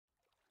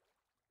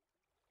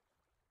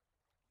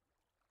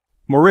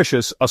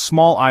Mauritius, a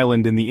small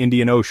island in the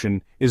Indian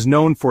Ocean, is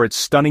known for its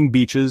stunning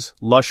beaches,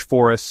 lush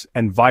forests,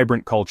 and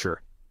vibrant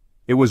culture.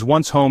 It was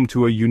once home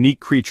to a unique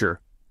creature,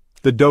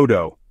 the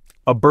dodo,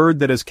 a bird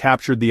that has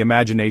captured the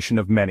imagination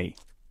of many.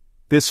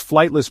 This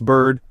flightless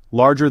bird,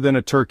 larger than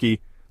a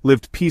turkey,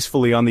 lived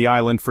peacefully on the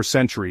island for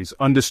centuries,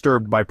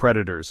 undisturbed by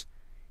predators.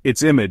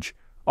 Its image,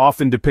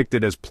 often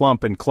depicted as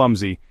plump and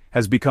clumsy,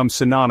 has become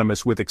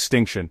synonymous with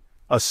extinction,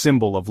 a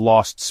symbol of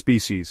lost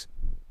species.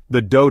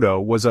 The dodo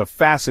was a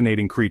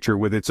fascinating creature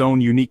with its own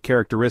unique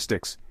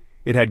characteristics.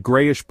 It had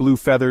grayish-blue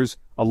feathers,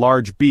 a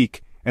large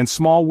beak, and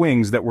small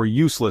wings that were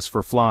useless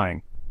for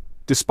flying.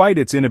 Despite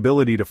its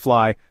inability to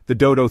fly, the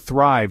dodo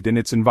thrived in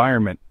its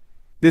environment.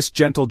 This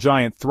gentle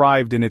giant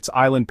thrived in its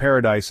island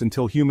paradise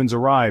until humans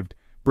arrived,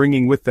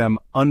 bringing with them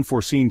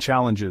unforeseen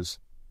challenges.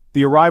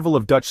 The arrival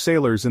of Dutch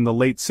sailors in the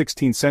late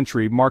 16th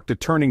century marked a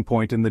turning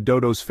point in the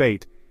dodo's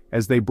fate,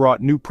 as they brought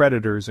new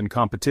predators and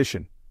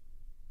competition.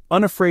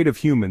 Unafraid of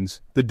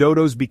humans, the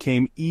dodos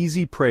became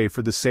easy prey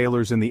for the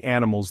sailors and the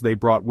animals they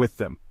brought with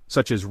them,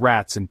 such as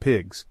rats and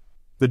pigs.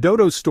 The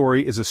dodo's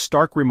story is a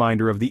stark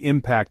reminder of the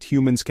impact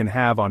humans can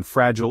have on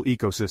fragile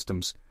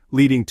ecosystems,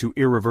 leading to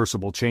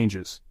irreversible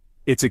changes.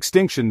 Its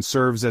extinction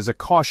serves as a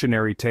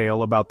cautionary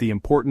tale about the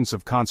importance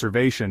of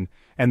conservation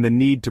and the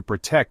need to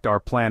protect our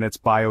planet's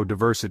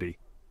biodiversity.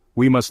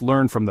 We must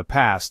learn from the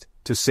past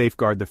to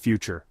safeguard the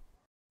future.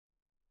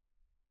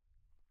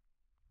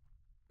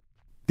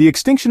 The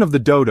extinction of the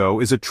dodo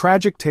is a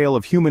tragic tale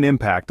of human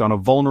impact on a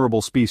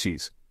vulnerable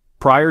species.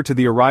 Prior to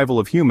the arrival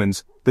of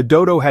humans, the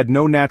dodo had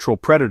no natural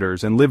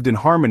predators and lived in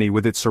harmony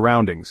with its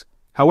surroundings.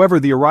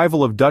 However, the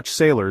arrival of Dutch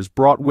sailors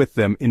brought with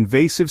them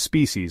invasive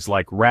species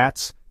like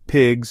rats,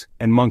 pigs,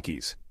 and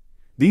monkeys.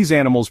 These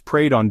animals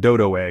preyed on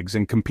dodo eggs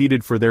and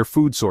competed for their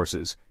food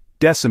sources,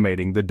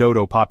 decimating the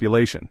dodo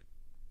population.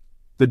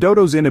 The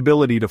dodo's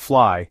inability to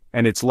fly,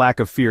 and its lack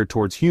of fear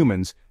towards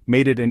humans,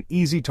 made it an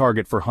easy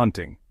target for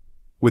hunting.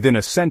 Within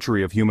a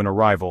century of human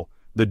arrival,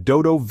 the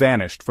dodo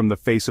vanished from the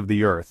face of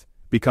the earth,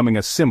 becoming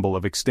a symbol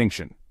of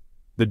extinction.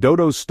 The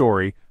dodo's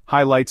story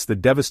highlights the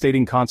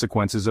devastating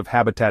consequences of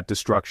habitat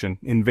destruction,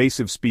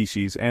 invasive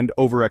species, and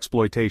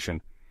overexploitation.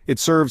 It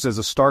serves as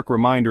a stark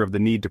reminder of the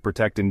need to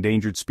protect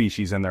endangered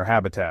species and their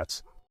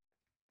habitats.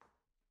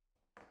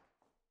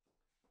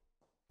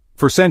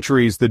 For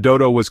centuries, the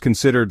dodo was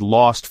considered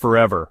lost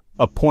forever,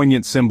 a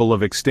poignant symbol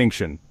of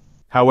extinction.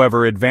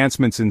 However,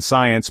 advancements in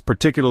science,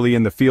 particularly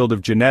in the field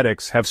of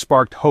genetics, have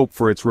sparked hope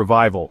for its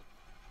revival.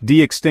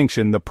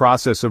 De-extinction, the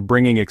process of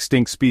bringing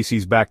extinct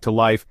species back to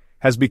life,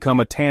 has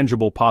become a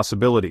tangible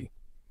possibility.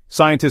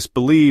 Scientists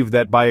believe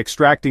that by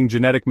extracting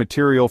genetic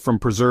material from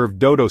preserved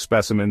dodo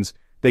specimens,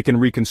 they can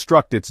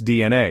reconstruct its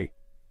DNA.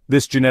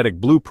 This genetic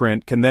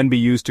blueprint can then be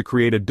used to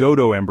create a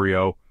dodo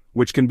embryo,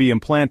 which can be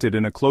implanted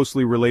in a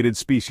closely related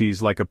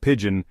species like a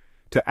pigeon,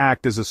 to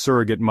act as a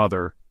surrogate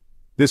mother.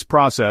 This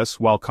process,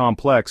 while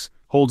complex,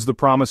 holds the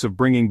promise of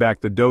bringing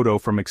back the dodo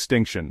from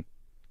extinction.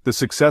 The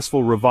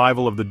successful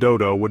revival of the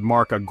dodo would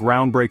mark a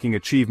groundbreaking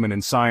achievement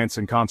in science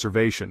and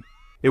conservation.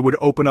 It would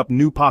open up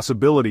new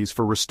possibilities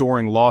for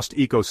restoring lost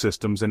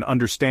ecosystems and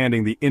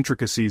understanding the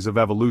intricacies of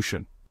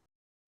evolution.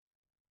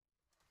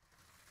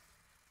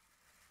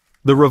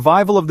 The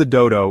revival of the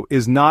dodo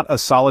is not a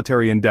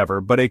solitary endeavor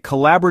but a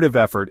collaborative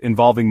effort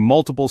involving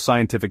multiple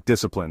scientific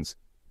disciplines.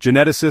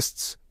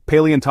 Geneticists,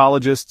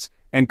 paleontologists,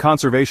 and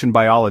conservation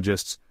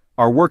biologists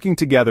are working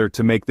together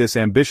to make this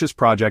ambitious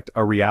project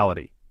a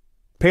reality.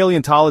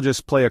 Paleontologists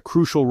play a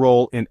crucial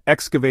role in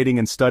excavating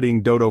and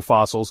studying dodo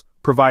fossils,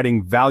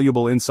 providing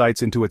valuable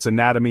insights into its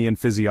anatomy and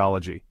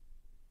physiology.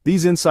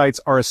 These insights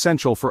are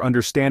essential for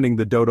understanding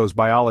the dodo's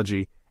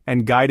biology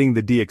and guiding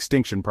the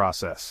de-extinction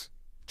process.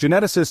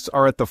 Geneticists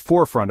are at the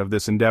forefront of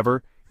this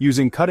endeavor,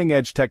 using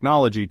cutting-edge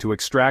technology to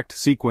extract,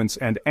 sequence,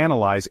 and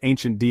analyze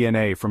ancient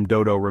DNA from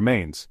dodo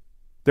remains.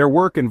 Their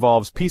work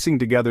involves piecing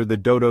together the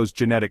dodo's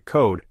genetic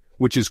code,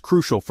 which is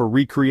crucial for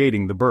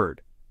recreating the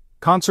bird.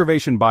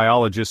 Conservation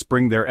biologists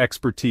bring their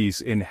expertise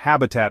in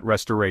habitat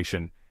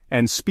restoration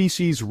and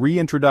species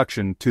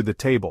reintroduction to the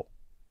table.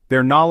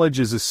 Their knowledge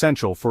is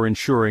essential for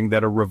ensuring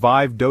that a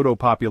revived dodo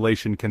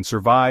population can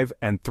survive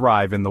and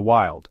thrive in the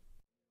wild.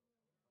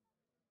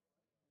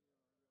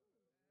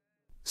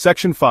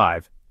 Section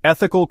 5.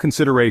 Ethical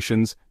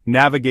Considerations,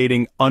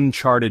 Navigating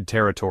Uncharted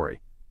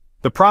Territory.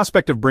 The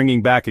prospect of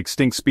bringing back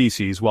extinct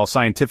species, while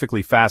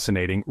scientifically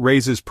fascinating,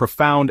 raises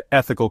profound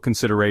ethical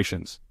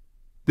considerations.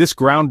 This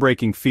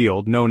groundbreaking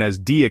field, known as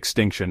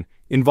de-extinction,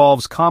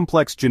 involves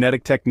complex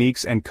genetic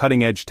techniques and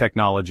cutting-edge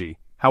technology.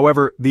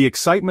 However, the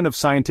excitement of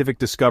scientific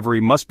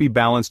discovery must be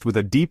balanced with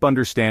a deep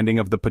understanding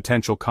of the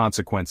potential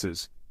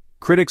consequences.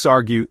 Critics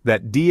argue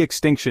that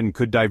de-extinction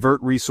could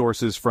divert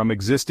resources from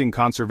existing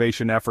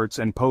conservation efforts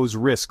and pose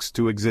risks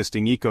to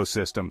existing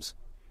ecosystems.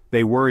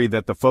 They worry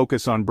that the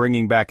focus on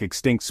bringing back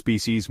extinct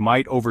species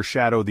might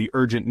overshadow the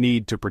urgent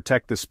need to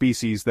protect the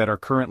species that are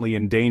currently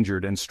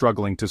endangered and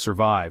struggling to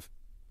survive.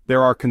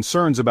 There are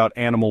concerns about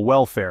animal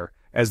welfare,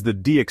 as the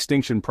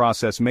de-extinction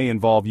process may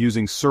involve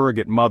using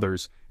surrogate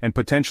mothers and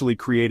potentially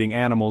creating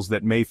animals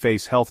that may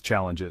face health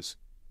challenges.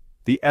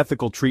 The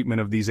ethical treatment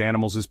of these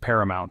animals is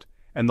paramount,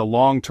 and the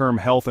long-term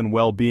health and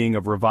well-being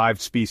of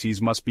revived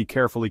species must be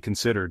carefully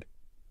considered.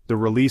 The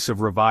release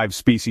of revived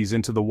species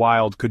into the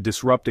wild could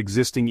disrupt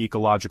existing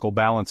ecological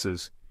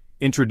balances.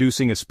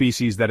 Introducing a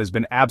species that has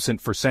been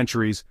absent for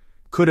centuries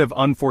could have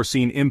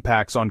unforeseen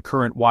impacts on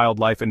current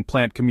wildlife and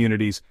plant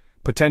communities,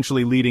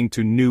 potentially leading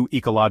to new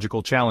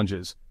ecological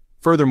challenges.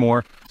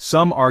 Furthermore,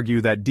 some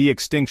argue that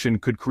de-extinction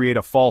could create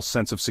a false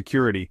sense of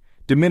security,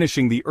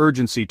 diminishing the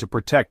urgency to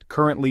protect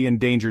currently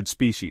endangered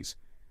species.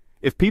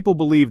 If people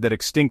believe that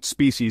extinct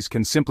species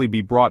can simply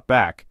be brought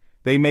back,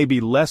 they may be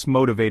less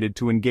motivated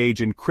to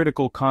engage in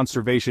critical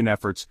conservation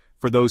efforts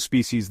for those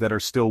species that are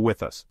still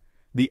with us.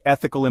 The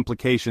ethical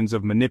implications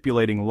of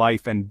manipulating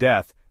life and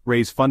death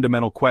raise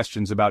fundamental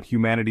questions about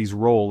humanity's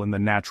role in the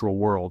natural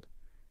world.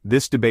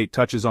 This debate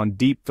touches on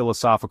deep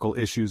philosophical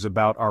issues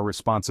about our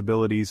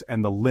responsibilities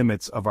and the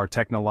limits of our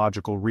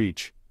technological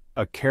reach.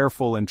 A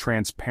careful and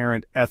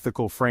transparent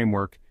ethical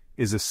framework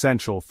is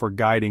essential for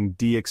guiding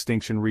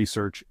de-extinction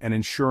research and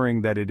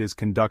ensuring that it is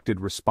conducted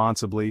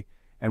responsibly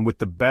and with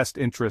the best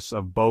interests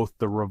of both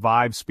the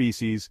revived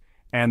species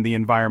and the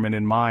environment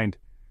in mind.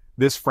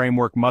 This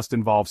framework must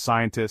involve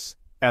scientists,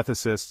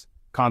 ethicists,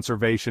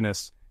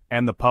 conservationists,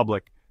 and the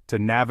public to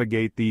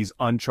navigate these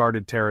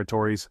uncharted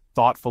territories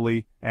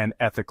thoughtfully and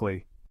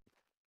ethically.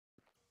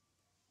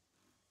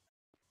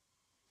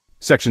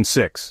 Section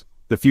 6.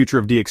 The Future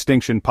of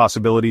De-Extinction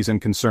Possibilities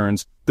and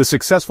Concerns. The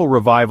successful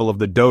revival of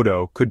the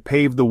dodo could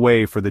pave the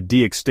way for the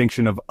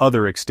de-extinction of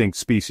other extinct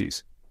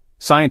species.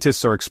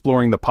 Scientists are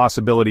exploring the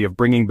possibility of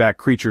bringing back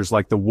creatures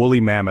like the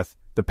woolly mammoth,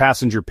 the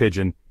passenger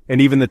pigeon,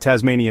 and even the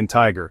Tasmanian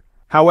tiger.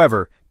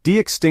 However,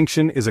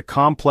 de-extinction is a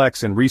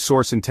complex and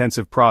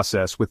resource-intensive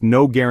process with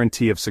no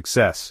guarantee of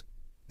success.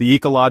 The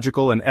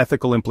ecological and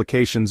ethical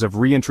implications of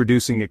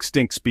reintroducing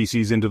extinct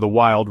species into the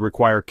wild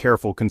require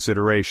careful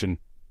consideration.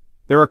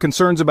 There are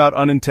concerns about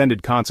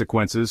unintended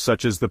consequences,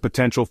 such as the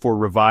potential for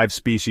revived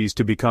species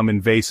to become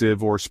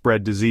invasive or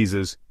spread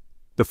diseases.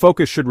 The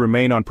focus should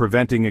remain on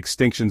preventing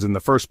extinctions in the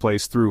first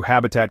place through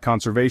habitat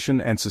conservation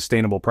and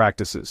sustainable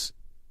practices.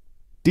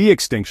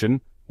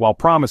 De-extinction, while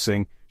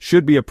promising,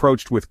 should be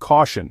approached with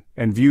caution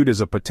and viewed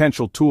as a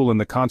potential tool in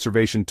the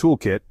conservation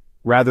toolkit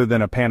rather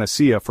than a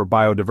panacea for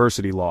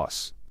biodiversity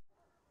loss.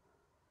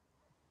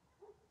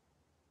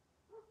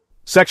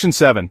 Section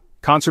 7.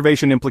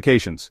 Conservation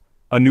Implications.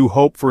 A New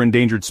Hope for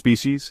Endangered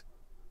Species.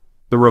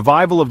 The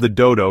revival of the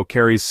dodo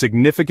carries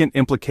significant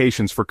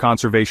implications for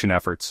conservation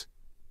efforts.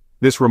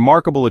 This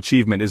remarkable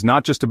achievement is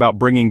not just about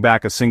bringing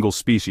back a single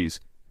species,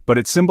 but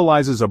it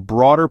symbolizes a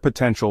broader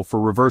potential for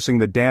reversing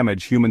the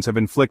damage humans have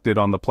inflicted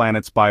on the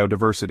planet's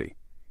biodiversity.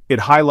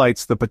 It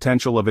highlights the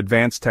potential of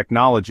advanced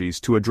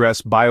technologies to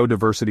address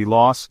biodiversity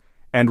loss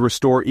and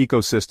restore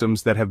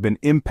ecosystems that have been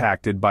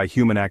impacted by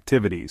human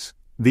activities.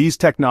 These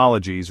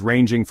technologies,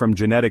 ranging from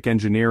genetic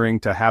engineering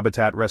to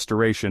habitat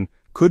restoration,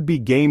 could be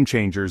game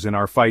changers in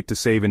our fight to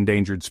save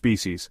endangered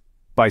species.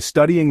 By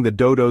studying the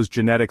dodo's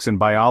genetics and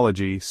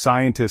biology,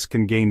 scientists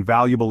can gain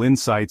valuable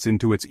insights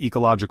into its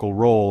ecological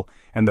role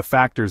and the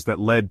factors that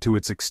led to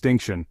its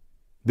extinction.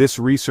 This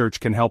research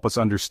can help us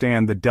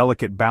understand the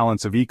delicate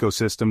balance of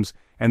ecosystems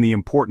and the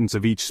importance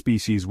of each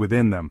species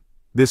within them.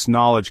 This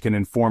knowledge can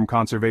inform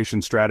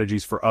conservation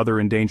strategies for other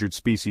endangered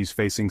species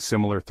facing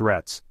similar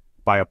threats.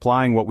 By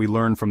applying what we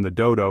learn from the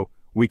dodo,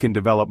 we can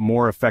develop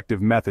more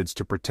effective methods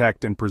to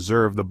protect and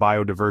preserve the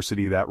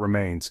biodiversity that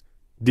remains.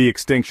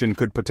 De-extinction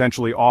could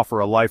potentially offer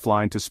a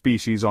lifeline to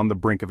species on the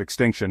brink of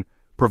extinction,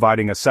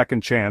 providing a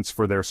second chance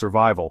for their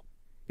survival.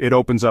 It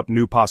opens up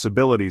new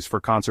possibilities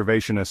for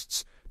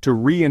conservationists to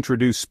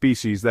reintroduce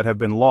species that have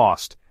been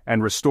lost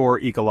and restore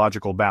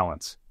ecological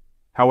balance.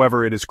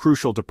 However, it is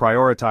crucial to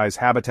prioritize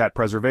habitat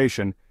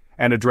preservation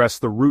and address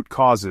the root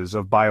causes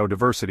of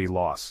biodiversity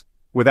loss.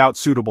 Without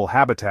suitable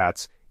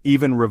habitats,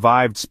 even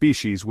revived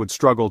species would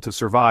struggle to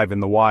survive in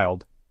the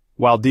wild.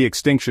 While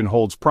de-extinction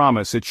holds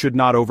promise, it should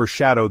not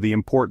overshadow the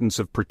importance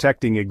of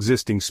protecting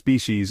existing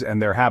species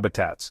and their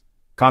habitats.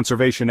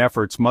 Conservation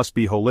efforts must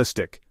be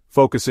holistic,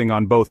 focusing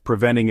on both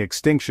preventing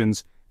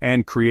extinctions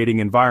and creating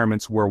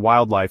environments where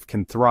wildlife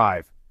can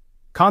thrive.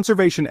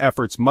 Conservation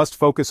efforts must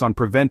focus on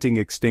preventing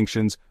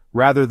extinctions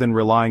rather than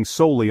relying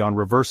solely on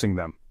reversing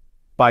them.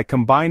 By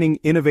combining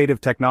innovative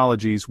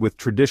technologies with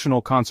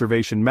traditional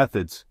conservation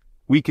methods,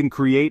 we can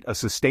create a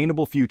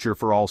sustainable future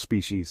for all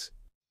species.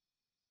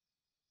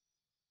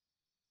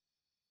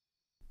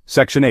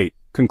 Section 8.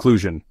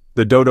 Conclusion.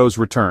 The dodo's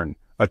return,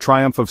 a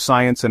triumph of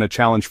science and a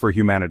challenge for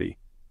humanity.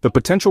 The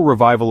potential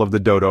revival of the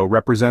dodo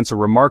represents a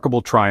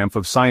remarkable triumph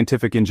of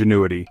scientific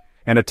ingenuity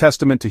and a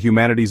testament to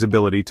humanity's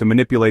ability to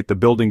manipulate the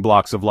building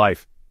blocks of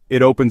life.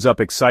 It opens up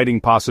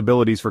exciting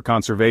possibilities for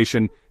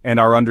conservation and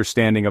our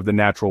understanding of the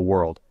natural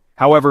world.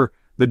 However,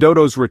 the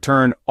dodo's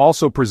return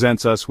also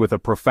presents us with a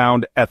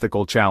profound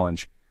ethical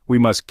challenge. We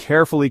must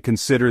carefully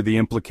consider the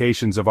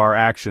implications of our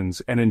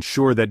actions and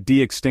ensure that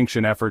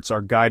de-extinction efforts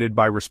are guided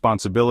by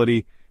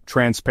responsibility,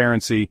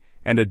 transparency,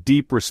 and a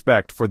deep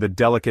respect for the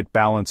delicate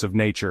balance of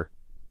nature.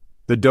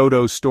 The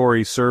Dodo's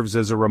story serves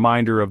as a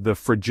reminder of the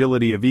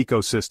fragility of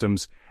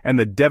ecosystems and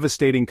the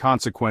devastating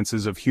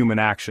consequences of human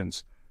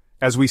actions.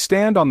 As we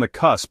stand on the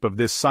cusp of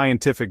this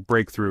scientific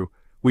breakthrough,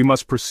 we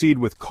must proceed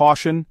with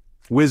caution,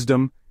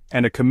 wisdom,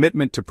 and a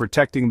commitment to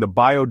protecting the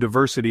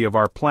biodiversity of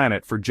our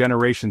planet for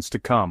generations to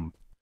come.